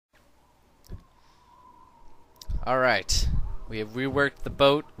Alright. We have reworked the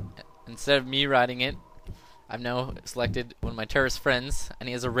boat. Instead of me riding it, I've now selected one of my terrorist friends, and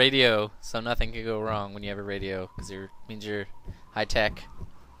he has a radio, so nothing can go wrong when you have a radio, because it means you're high-tech.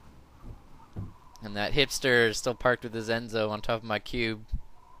 And that hipster is still parked with his Enzo on top of my cube.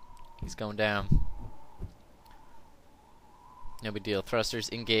 He's going down. No big deal.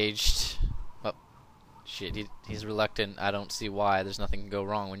 Thrusters engaged. Oh, shit, he's reluctant. I don't see why. There's nothing can go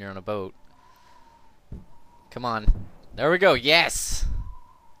wrong when you're on a boat. Come on. There we go. Yes!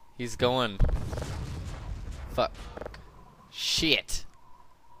 He's going. Fuck. Shit.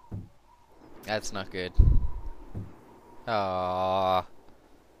 That's not good. Aww.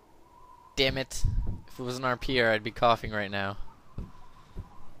 Damn it. If it was an RPR, I'd be coughing right now.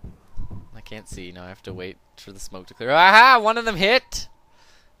 I can't see. Now I have to wait for the smoke to clear. Aha! One of them hit!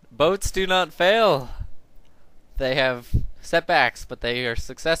 Boats do not fail. They have setbacks, but they are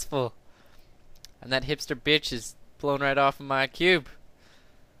successful. And that hipster bitch is blown right off of my cube.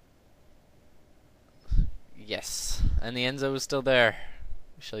 Yes. And the Enzo is still there.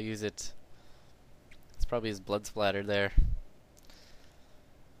 We shall use it. It's probably his blood splatter there.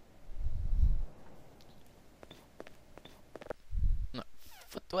 No.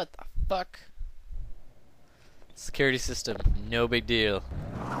 What the fuck? Security system. No big deal.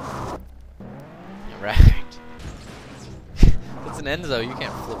 Right. It's an Enzo. You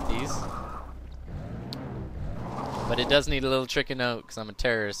can't flip these. But it does need a little tricking out because I'm a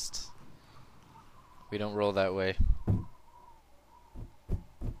terrorist. We don't roll that way.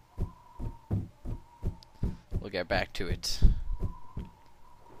 We'll get back to it.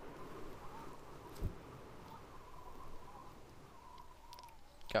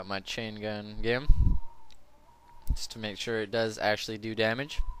 Got my chain gun again, just to make sure it does actually do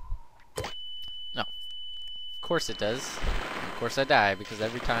damage. No. Of course it does. Of course I die, because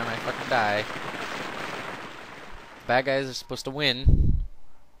every time I fucking die, bad guys are supposed to win.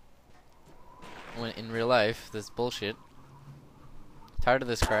 When in real life, this bullshit. Tired of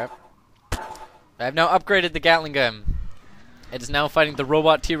this crap. I have now upgraded the Gatling gun. It is now fighting the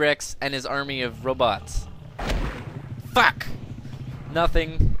robot T-Rex and his army of robots. Fuck!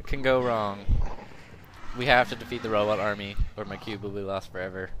 Nothing can go wrong. We have to defeat the robot army, or my cube will be lost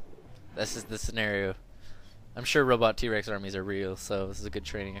forever. This is the scenario. I'm sure robot T-Rex armies are real, so this is a good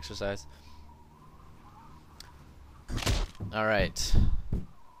training exercise. Alright.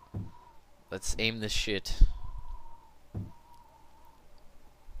 Let's aim this shit.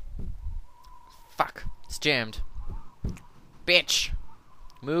 Fuck. It's jammed. Bitch!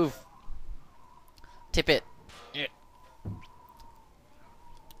 Move. Tip it. Yeah.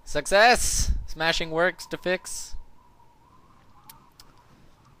 Success! Smashing works to fix.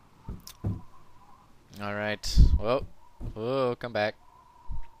 Alright. Whoa. Whoa, come back.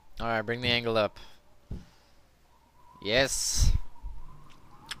 Alright, bring the angle up. Yes.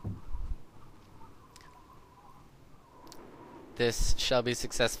 This shall be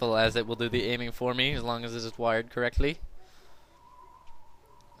successful, as it will do the aiming for me, as long as it is wired correctly.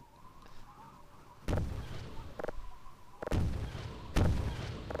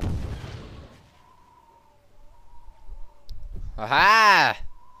 Aha!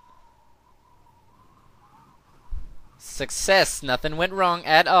 Success! Nothing went wrong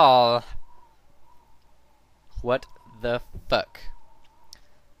at all. What the fuck?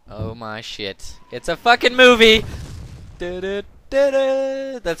 Oh my shit. It's a fucking movie!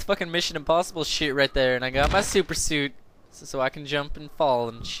 That's fucking Mission Impossible shit right there, and I got my super suit so I can jump and fall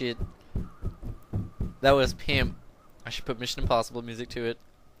and shit. That was pimp. I should put Mission Impossible music to it.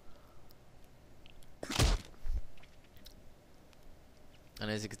 And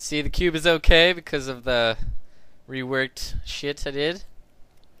as you can see, the cube is okay because of the reworked shit I did.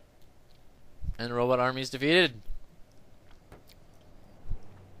 And the robot army is defeated.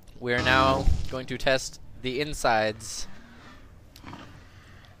 We are now going to test the insides.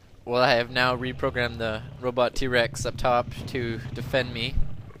 Well, I have now reprogrammed the robot T-Rex up top to defend me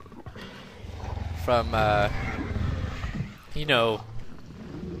from, you know,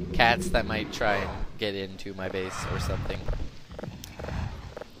 cats that might try and get into my base or something.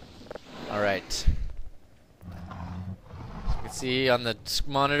 Alright. You can see on the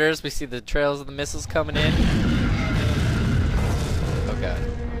monitors, we see the trails of the missiles coming in. Oh god.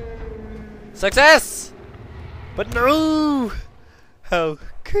 Success! But no! How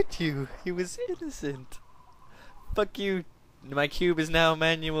could you? He was innocent. Fuck you. My cube is now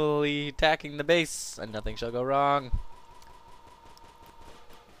manually attacking the base, and nothing shall go wrong.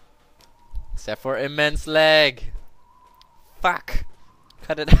 Except for immense lag. Fuck.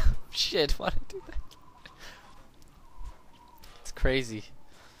 Cut it out. Shit, why did I do that? It's crazy.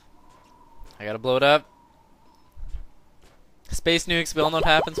 I gotta blow it up. Space nukes, we all know what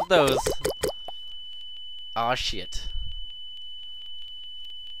happens with those. Aw, shit.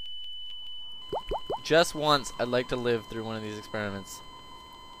 Just once, I'd like to live through one of these experiments.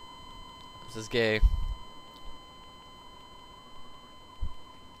 This is gay.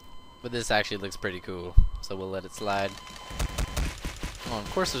 But this actually looks pretty cool, so we'll let it slide. Oh,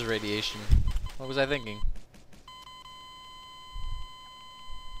 of course there's radiation. What was I thinking?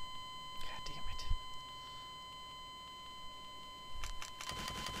 God damn it.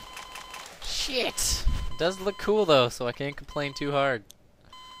 Shit! It does look cool though, so I can't complain too hard.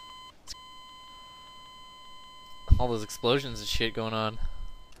 All those explosions and shit going on.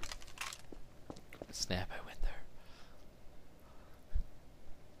 Snap, I went there.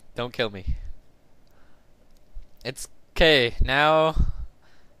 Don't kill me. It's okay, now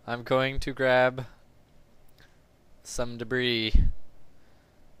I'm going to grab some debris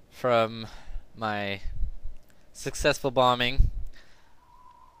from my successful bombing,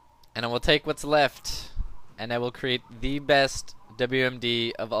 and I will take what's left, and I will create the best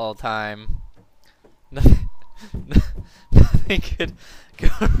WMD of all time. Nothing could go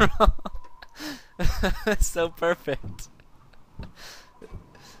wrong. It's so perfect.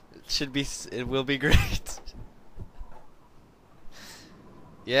 It will be great.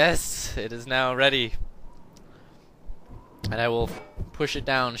 Yes, it is now ready. And I will push it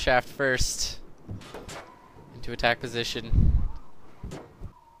down shaft first into attack position.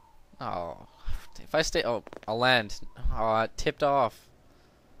 Oh, if I stay, oh, I'll land. Oh, it tipped off.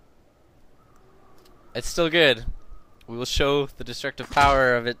 It's still good. We will show the destructive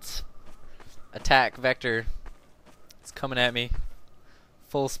power of its attack vector. It's coming at me.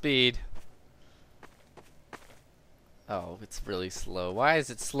 Full speed. Oh, it's really slow. Why is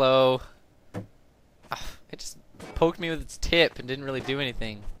it slow? It just poked me with its tip and didn't really do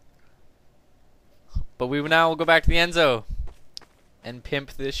anything. But we now will go back to the Enzo and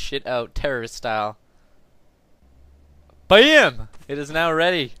pimp this shit out terrorist style. BAM! It is now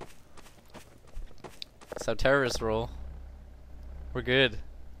ready. That's how terrorists roll. We're good.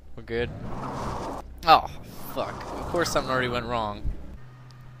 We're good. Oh, fuck. Of course something already went wrong.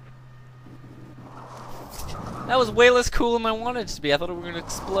 That was way less cool than I wanted it to be. I thought it were gonna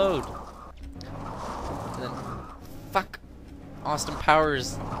explode. And then, fuck. Austin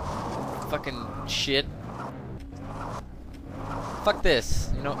Powers. Fucking shit. Fuck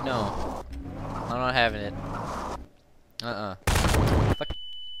this. You know, no. I'm not having it. Fuck.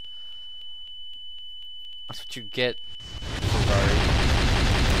 That's what you get.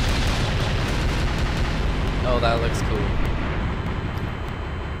 Oh, that looks cool.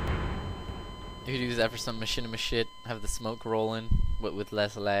 You could use that for some machinima shit. Have the smoke rolling, but with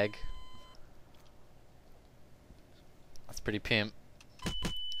less lag. That's pretty pimp.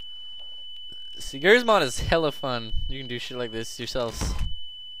 See, Garrys mod is hella fun. You can do shit like this yourselves.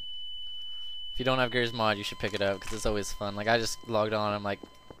 If you don't have Garrys mod, you should pick it up because it's always fun. Like, I just logged on. I'm like,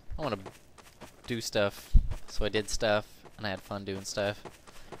 I want to do stuff, so I did stuff, and I had fun doing stuff.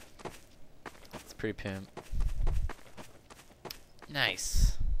 It's pretty pimp.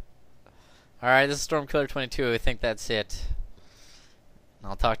 Nice. Alright, this is Stormkiller 22. I think that's it.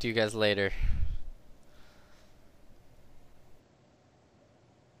 I'll talk to you guys later.